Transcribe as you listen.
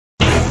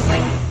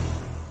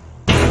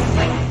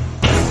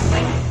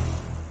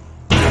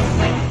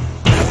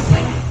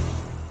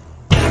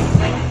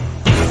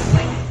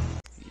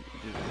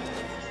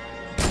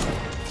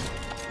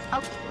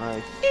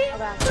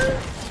You're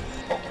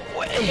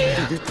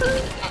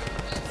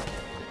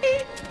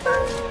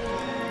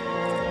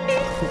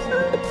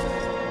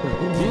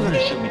gonna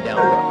shoot me down,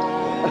 bro.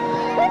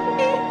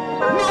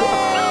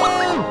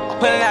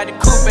 Pulling out the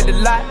coupe at the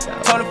lot.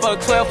 Told him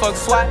fuck 12, fuck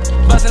SWAT.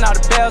 Busting all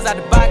the bells out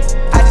the box.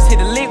 I just hit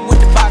a lick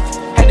with the box.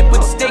 Had to put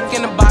the stick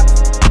in the box.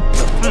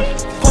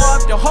 Pour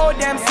up the whole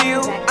damn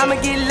seal. I'ma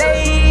get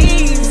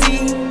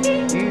lazy.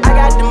 I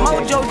got the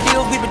mojo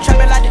deals. We been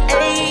trapping like the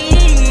 80s.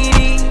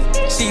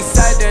 She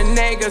said the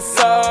nigga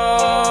so.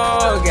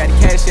 Got the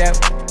cash out.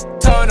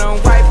 Told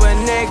him wipe a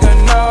nigga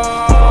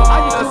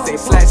no. Say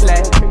slash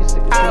slash.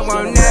 I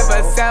won't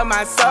never sell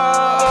my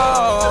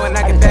soul. And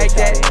I can back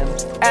that.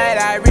 And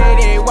I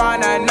really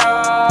wanna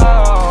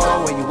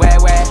know where you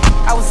at, where?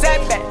 I was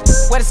at back,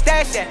 where the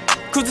stash at?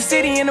 Cruise the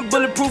city in a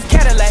bulletproof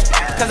Cadillac.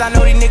 Cause I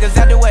know these niggas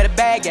out there where the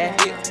bag at.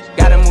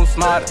 Gotta move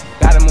smarter,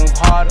 gotta move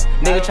harder.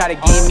 Nigga try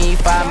to give me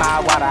 5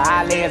 mile water.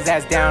 I lay his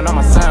ass down on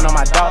my son, on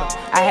my daughter.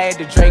 I had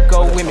the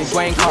Draco with me,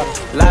 Dwayne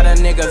Carter. Lot of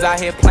niggas out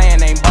here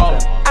playing, ain't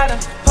ballin'. I done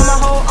put my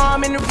whole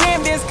arm in the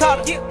rim, Vince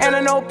Carter. And I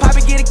know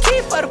Poppy get a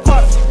key for the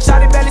quarter.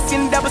 Shawty belly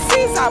seen the double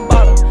C's, I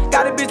bought her.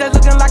 Got a bitch that's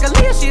looking like a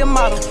Leah, she a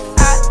model.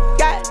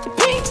 Got the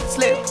pink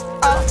slip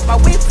off my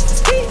whip,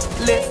 ski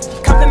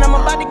list. Compton, I'm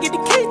about to get the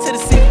key to the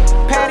city.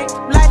 Patty,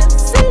 light up the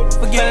seat.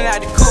 Forgetting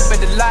out the coupe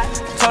at the lot.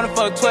 Told him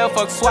fuck 12,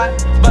 fuck SWAT.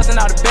 Busting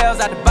all the bells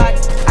out the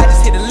box. I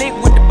just hit a lick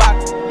with the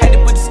box. Had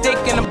to put the stick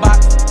in the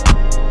box.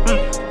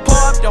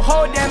 Pour up the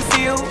whole damn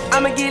seal.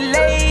 I'ma get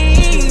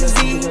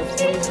lazy.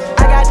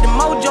 I got the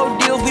mojo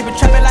deals. We been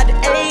trapping like the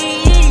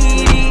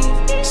 80s.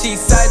 She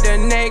said the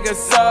nigga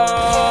so.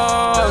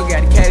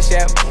 Got the cash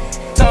out.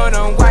 Told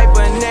him wipe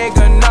a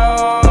nigga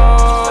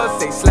no.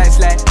 Say slash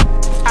slash.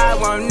 I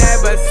won't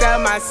never sell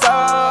my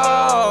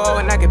soul.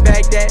 And I can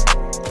back that.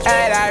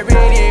 And I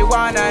really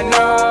wanna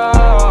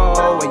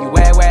know where you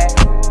at, where?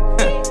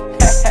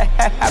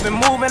 I've been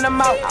moving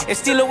them out. And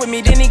steal it with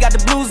me, then he got the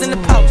blues in the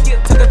pouch.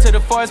 Took her to the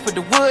forest, put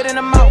the wood in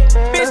the mouth.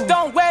 Bitch,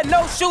 don't wear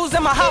no shoes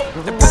in my house.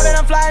 The private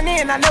I'm flying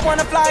in, I never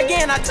wanna fly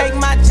again. I take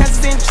my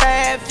chances in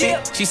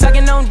traffic. She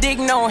sucking on dick,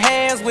 no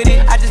hands with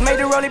it. I just made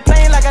the rolling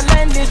plane like a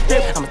landing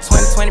strip. I'm a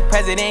 2020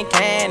 president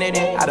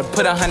candidate. I done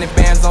put 100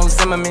 bands on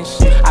Zimmerman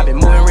shit. I been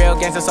moving real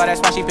gangster, so that's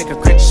why she pick a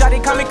crit.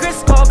 Shawty call me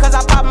Chris Cole, cause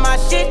I pop my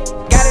shit.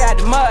 Got it out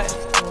the mud,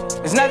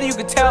 there's nothing you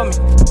can tell me.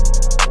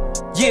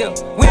 Yeah,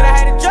 when I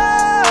had a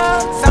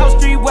job, South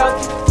Street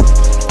wealthy.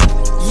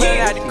 Yeah,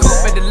 I had the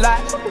coupe at the lot.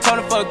 Told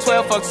him fuck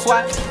 12, fuck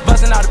SWAT.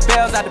 Busting all the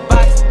bells out the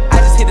box. I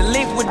just hit a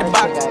lick with the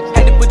box.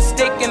 Had to put the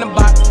stick in the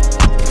box.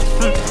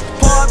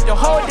 Pour up the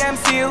whole damn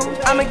seal.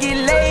 I'ma get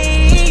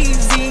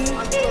lazy.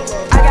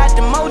 I got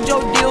the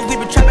mojo deals. We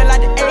been trapping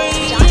like the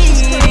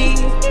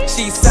 80s.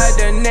 She said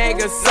the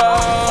nigga so.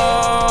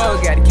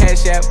 Got the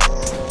cash out.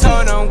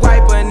 Told him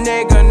wipe a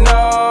nigga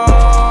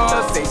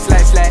no. Say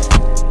slash slash.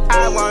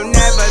 I won't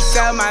never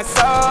sell my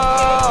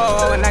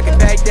soul. And I can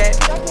back that.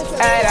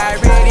 And I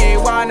really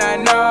wanna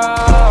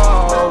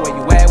know where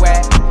you at,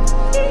 where?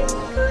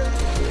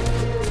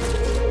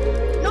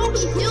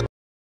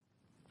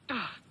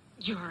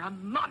 You're a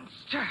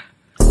monster.